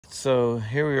So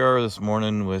here we are this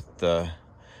morning with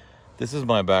this is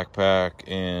my backpack,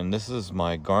 and this is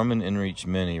my Garmin InReach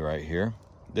Mini right here.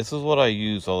 This is what I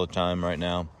use all the time right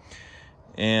now,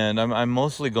 and I'm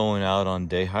mostly going out on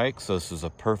day hikes. So this is a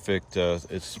perfect.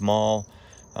 It's small.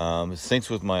 It syncs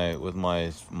with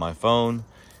my phone,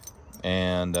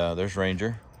 and there's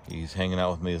Ranger. He's hanging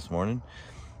out with me this morning.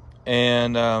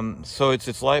 And so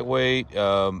it's lightweight.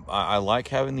 I like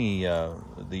having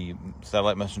the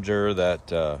satellite messenger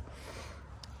that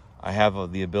I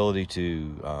have the ability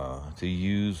to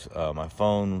use my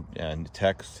phone and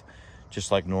text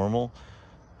just like normal,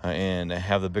 and I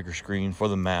have the bigger screen for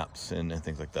the maps and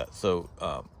things like that. So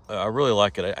I really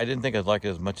like it. I didn't think I'd like it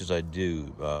as much as I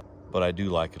do, but I do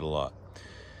like it a lot.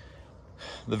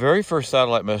 The very first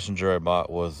satellite messenger I bought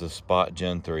was the Spot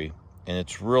Gen 3. And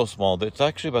it's real small. It's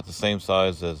actually about the same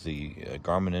size as the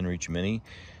Garmin InReach Mini.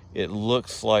 It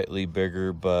looks slightly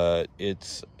bigger, but I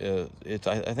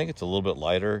think it's a little bit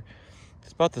lighter.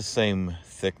 It's about the same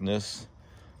thickness,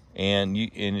 and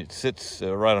it sits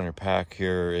right on your pack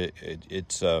here.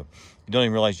 It's you don't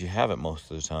even realize you have it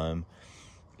most of the time.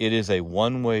 It is a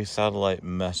one-way satellite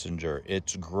messenger.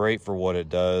 It's great for what it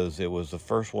does. It was the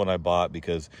first one I bought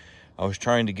because I was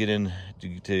trying to get in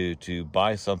to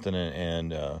buy something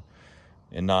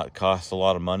and not cost a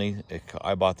lot of money.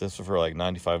 I bought this for like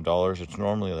 $95. It's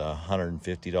normally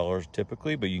 $150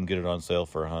 typically, but you can get it on sale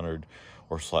for $100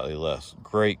 or slightly less.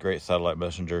 Great satellite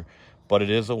messenger, but it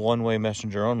is a one-way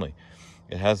messenger only.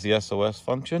 It has the SOS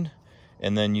function,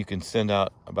 and then you can send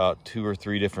out about 2 or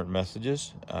 3 different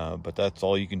messages, but that's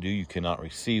all you can do. You cannot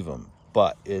receive them.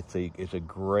 But it's a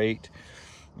great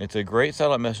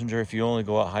satellite messenger if you only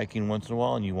go out hiking once in a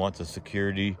while and you want the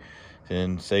security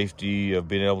and safety of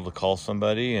being able to call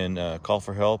somebody and call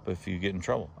for help if you get in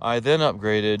trouble. I then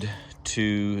upgraded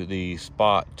to the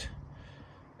Spot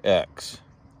X,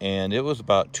 and it was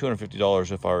about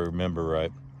 $250 if I remember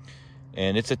right.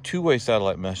 And it's a two-way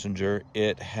satellite messenger.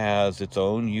 It has its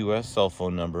own US cell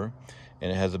phone number,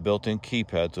 and it has a built-in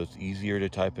keypad, so it's easier to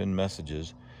type in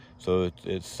messages. So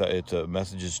it's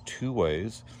messages 2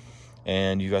 ways,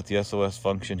 and you got the SOS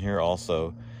function here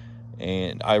also.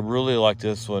 And I really like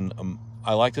this one.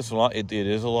 I like this one a lot. It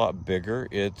is a lot bigger.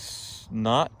 It's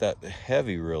not that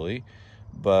heavy really,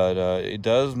 but it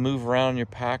does move around your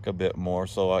pack a bit more.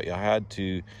 So I had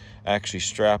to actually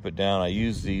strap it down. I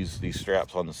use these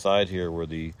straps on the side here where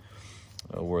the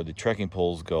trekking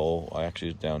poles go. I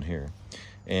actually down here,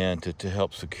 and to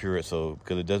help secure it, so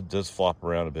because it does flop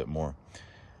around a bit more.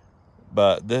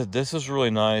 But this is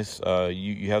really nice.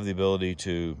 You have the ability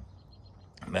to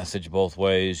message both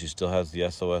ways. You still has the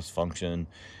SOS function,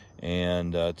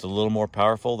 and it's a little more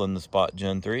powerful than the Spot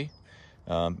Gen 3.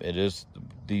 It is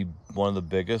one of the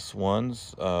biggest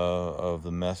ones of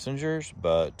the messengers,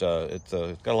 but it's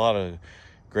got a lot of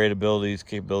great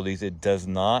capabilities. It does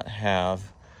not have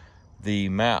the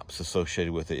maps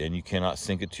associated with it, and you cannot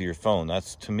sync it to your phone.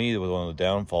 That's, to me, one of the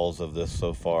downfalls of this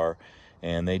so far.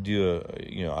 And they do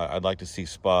I'd like to see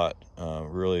Spot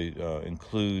really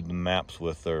include the maps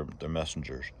with their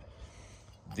messengers.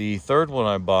 The third one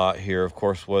I bought here, of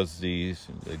course, was the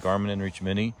Garmin InReach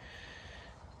Mini.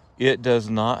 It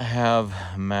does not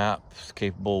have maps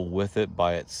capable with it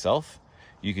by itself.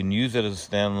 You can use it as a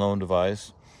standalone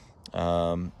device,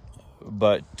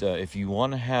 but if you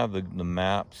want to have the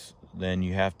maps, then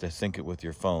you have to sync it with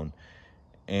your phone.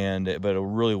 But it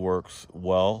really works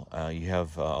well. You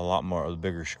have a lot more of a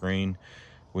bigger screen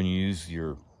when you use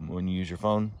your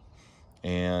phone,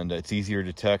 and it's easier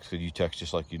to text because you text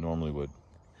just like you normally would.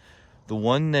 The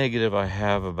one negative I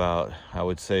have about, I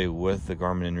would say, with the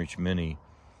Garmin InReach Mini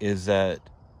is that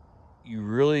you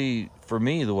really, for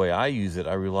me, the way I use it,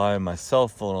 I rely on my cell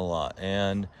phone a lot.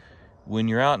 And when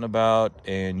you're out and about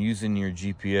and using your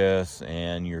GPS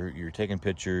and you're taking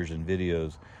pictures and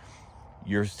videos,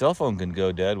 your cell phone can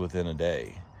go dead within a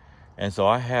day. And so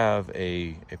I have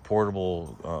a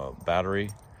portable battery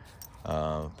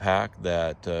pack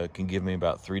that can give me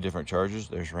about 3 different charges.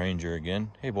 There's Ranger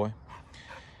again. Hey, boy.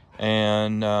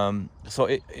 And so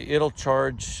it'll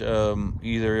charge,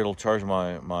 either it'll charge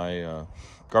my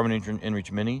Garmin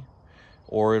InReach Mini,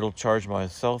 or it'll charge my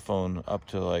cell phone up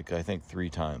to, like, I think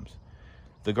 3 times.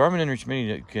 The Garmin InReach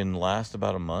Mini can last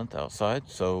about a month outside,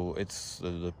 so it's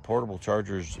the portable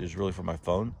charger is really for my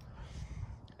phone.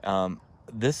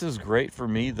 This is great for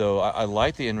me, though. I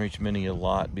like the InReach Mini a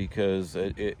lot because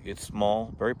it's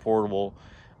small, very portable.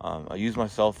 I use my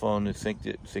cell phone to sync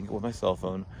it with my cell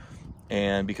phone,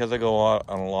 and because I go out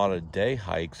on a lot of day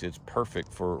hikes, it's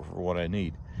perfect for what I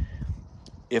need.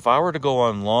 If I were to go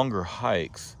on longer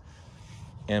hikes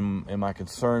and my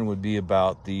concern would be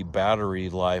about the battery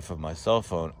life of my cell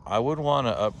phone, I would want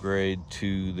to upgrade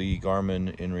to the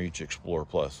Garmin inReach Explorer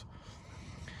Plus.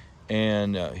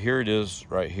 And here it is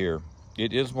right here.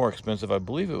 It is more expensive. I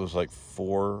believe it was like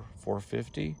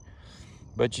 $450,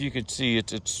 but you can see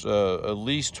it's at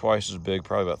least twice as big,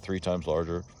 probably about 3 times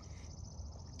larger.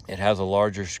 It has a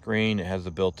larger screen. It has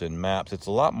the built-in maps. It's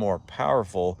a lot more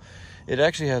powerful. It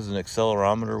actually has an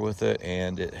accelerometer with it,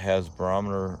 and it has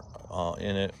barometer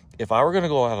in it. If I were going to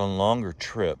go out on longer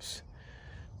trips,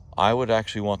 I would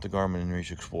actually want the Garmin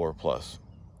inReach Explorer Plus.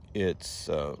 It's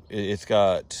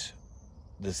got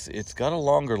a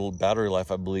longer battery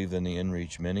life, I believe, than the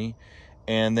inReach Mini,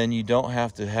 and then you don't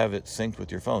have to have it synced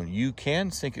with your phone. You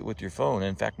can sync it with your phone.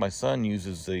 In fact, my son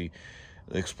uses the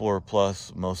Explorer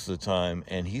Plus most of the time,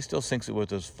 and he still syncs it with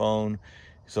his phone.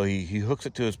 So he hooks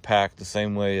it to his pack the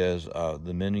same way as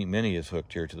the Mini is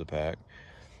hooked here to the pack,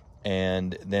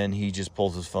 and then he just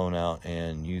pulls his phone out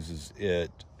and uses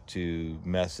it to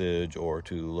message or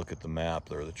to look at the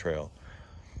map or the trail.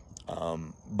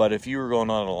 But if you were going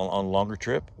on a longer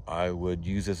trip, I would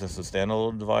use this as a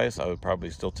standalone device. I would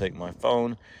probably still take my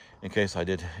phone in case I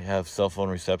did have cell phone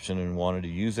reception and wanted to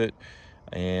use it.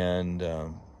 And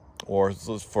or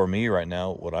for me right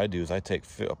now, what I do is I take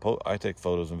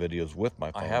photos and videos with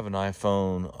my phone. I have an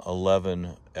iPhone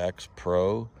 11X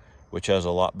Pro, which has a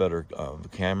lot better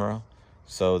camera.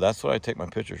 So that's what I take my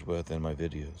pictures with and my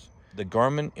videos. The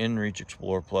Garmin inReach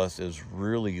Explorer Plus is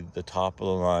really the top of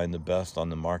the line, the best on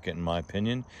the market in my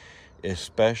opinion,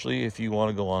 especially if you want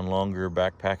to go on longer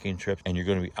backpacking trips and you're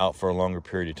going to be out for a longer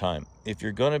period of time. If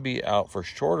you're going to be out for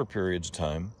shorter periods of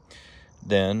time,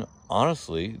 then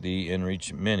honestly, the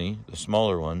inReach Mini, the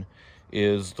smaller one,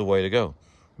 is the way to go,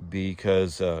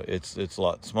 because it's a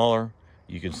lot smaller.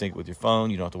 You can sync it with your phone.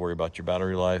 You don't have to worry about your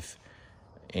battery life.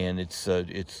 And it's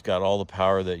got all the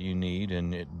power that you need,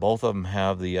 and both of them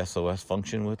have the SOS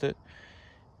function with it,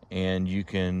 and you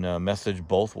can message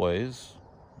both ways.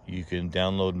 You can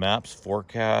download maps,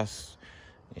 forecasts,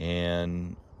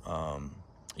 and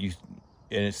it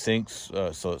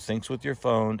syncs. So it syncs with your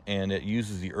phone, and it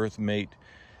uses the EarthMate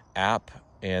app,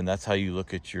 and that's how you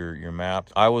look at your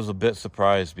maps. I was a bit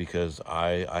surprised because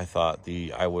I thought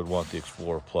I would want the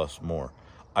Explorer Plus more.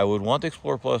 I would want the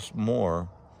Explorer Plus more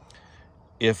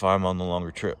if I'm on the longer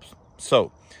trips.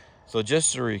 So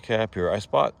just to recap here, I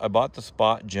bought the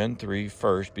Spot Gen 3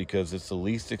 first because it's the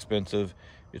least expensive.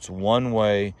 It's one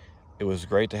way. It was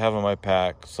great to have on my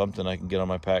pack, something I can get on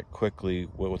my pack quickly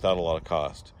without a lot of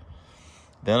cost.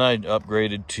 Then I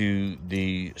upgraded to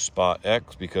the Spot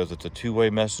X because it's a two-way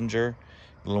messenger,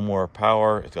 a little more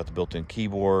power. It's got the built-in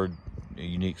keyboard, a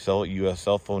unique US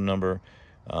cell phone number,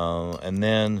 and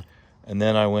then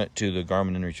I went to the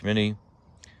Garmin inReach Mini.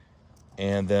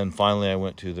 And then finally, I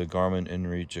went to the Garmin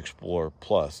inReach Explorer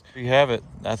Plus. There you have it.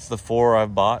 That's the 4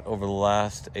 I've bought over the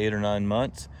last 8 or 9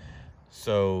 months.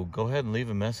 So go ahead and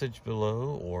leave a message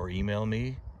below or email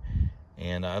me.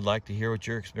 And I'd like to hear what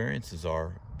your experiences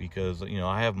are, because,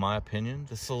 I have my opinion.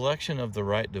 The selection of the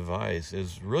right device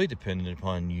is really dependent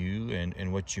upon you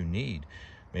and what you need.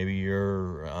 Maybe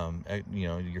your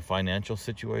financial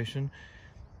situation.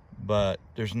 But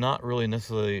there's not really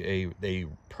necessarily a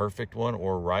perfect one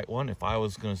or right one. If I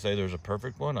was going to say there's a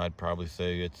perfect one, I'd probably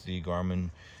say it's the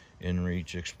Garmin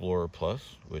inReach Explorer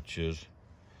Plus, which is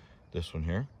this one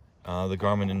here. The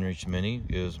Garmin inReach Mini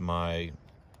is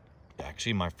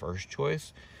actually my first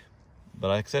choice. But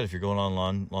like I said, if you're going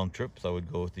on long trips, I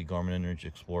would go with the Garmin inReach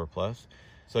Explorer Plus.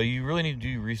 So you really need to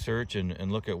do research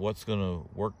and look at what's going to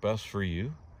work best for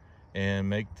you, and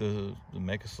make a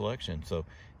selection. So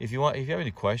if you have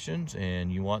any questions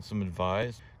and you want some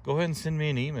advice, go ahead and send me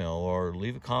an email or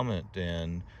leave a comment,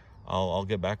 and I'll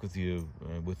get back with you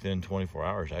within 24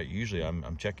 hours.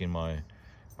 I'm checking my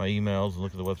emails and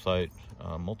look at the website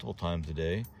multiple times a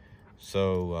day,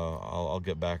 so I'll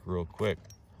get back real quick.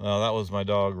 That was my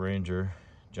dog Ranger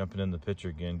jumping in the picture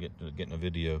again, getting a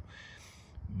video.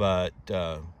 But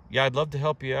yeah, I'd love to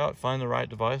help you out, find the right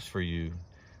device for you.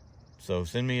 So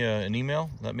send me an email,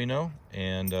 let me know,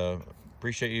 and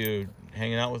appreciate you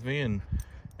hanging out with me and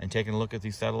taking a look at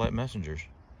these satellite messengers.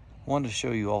 Wanted to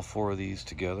show you all 4 of these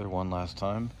together one last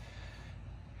time.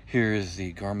 Here is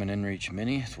the Garmin inReach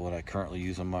Mini. It's what I currently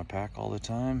use on my pack all the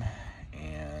time.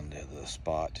 And the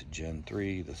Spot Gen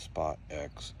 3, the Spot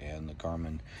X, and the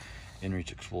Garmin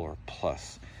inReach Explorer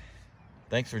Plus.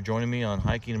 Thanks for joining me on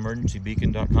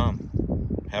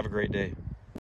hikingemergencybeacon.com. Have a great day.